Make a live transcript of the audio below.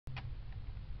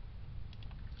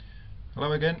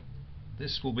Hello again.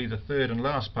 This will be the third and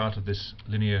last part of this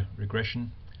linear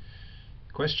regression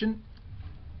question.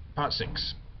 Part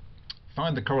 6.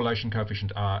 Find the correlation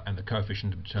coefficient R and the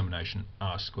coefficient of determination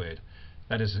R squared.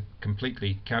 That is a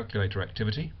completely calculator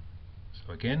activity.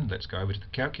 So again, let's go over to the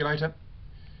calculator.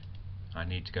 I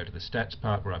need to go to the stats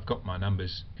part where I've got my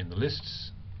numbers in the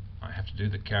lists. I have to do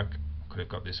the calc. Could have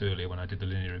got this earlier when I did the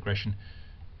linear regression.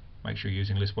 Make sure you're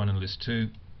using list 1 and list 2,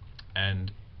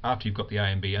 and after you've got the A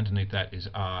and B, underneath that is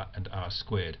R and R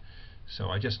squared. So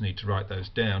I just need to write those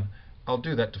down. I'll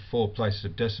do that to 4 places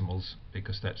of decimals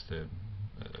because that's the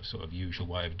sort of usual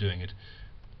way of doing it.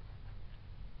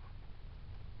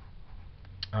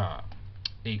 R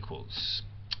equals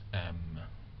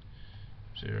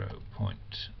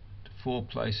 0.4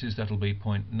 places, that'll be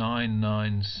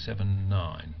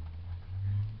 0.9979,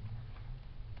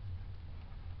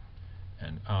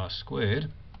 and R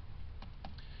squared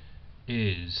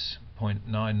is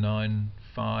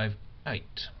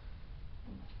 0.9958.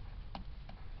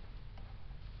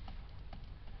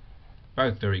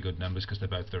 Both very good numbers because they're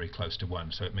both very close to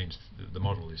 1, so it means the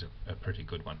model is a pretty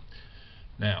good one.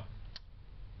 Now,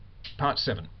 part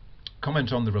 7.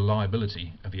 Comment on the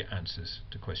reliability of your answers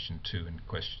to question 2 and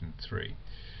question 3.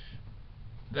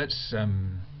 Let's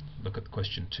look at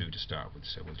question 2 to start with.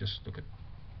 So we'll just look at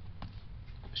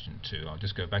question 2. I'll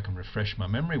just go back and refresh my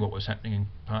memory what was happening in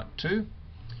part 2.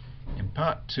 In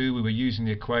part 2 we were using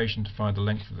the equation to find the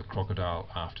length of the crocodile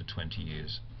after 20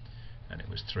 years, and it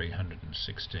was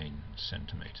 316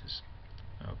 centimeters.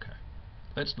 Okay,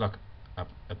 let's look up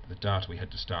at the data we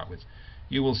had to start with.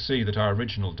 You will see that our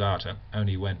original data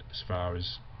only went as far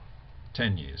as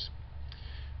 10 years.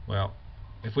 Well,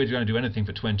 if we're going to do anything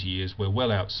for 20 years, we're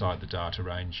well outside the data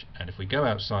range, and if we go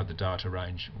outside the data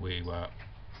range, we were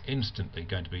instantly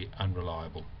going to be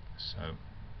unreliable. So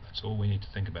that's all we need to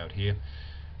think about here.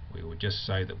 We will just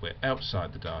say that we're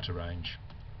outside the data range.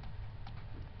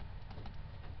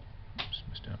 Oops,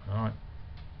 missed out. All right.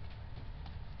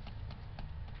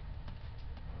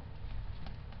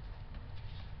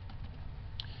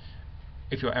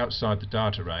 If you're outside the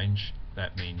data range,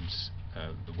 that means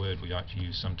the word we like to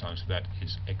use sometimes for that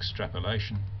is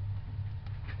extrapolation.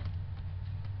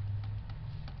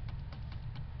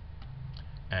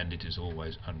 And it is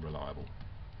always unreliable.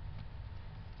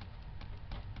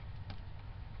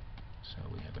 So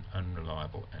we have an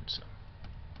unreliable answer.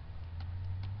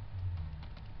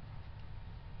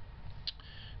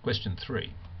 Question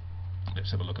 3.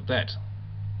 Let's have a look at that.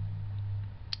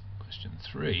 Question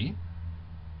 3.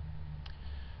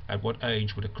 At what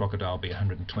age would a crocodile be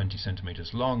 120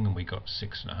 centimeters long? And we got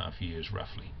 6.5 years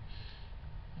roughly.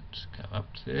 Let's go up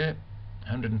there.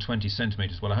 120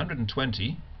 centimeters. Well,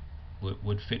 120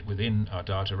 would fit within our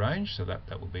data range, so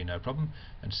that would be no problem.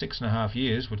 And 6.5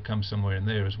 years would come somewhere in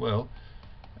there as well.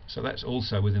 So that's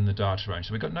also within the data range.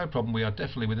 So we've got no problem. We are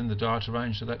definitely within the data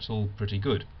range, so that's all pretty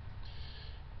good.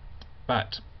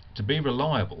 But to be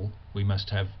reliable, we must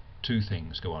have 2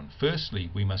 things go on. Firstly,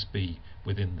 we must be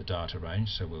within the data range,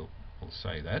 so we'll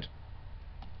say that.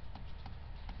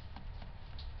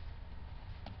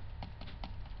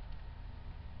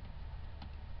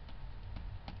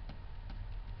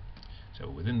 So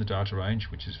we're within the data range,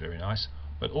 which is very nice,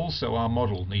 but also our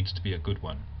model needs to be a good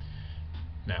one.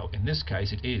 Now in this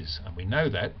case it is, and we know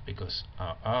that because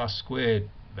our R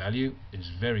squared value is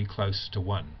very close to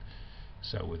 1.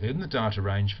 So within the data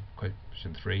range for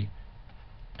question 3,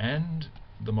 and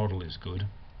the model is good.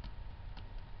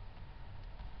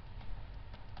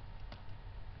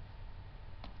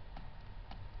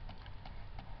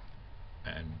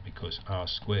 And because R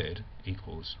squared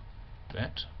equals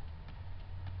that,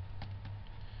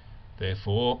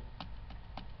 therefore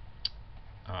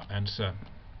our answer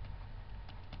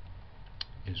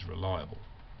is reliable.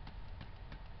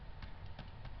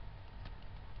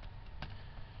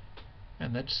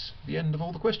 And that's the end of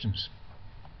all the questions.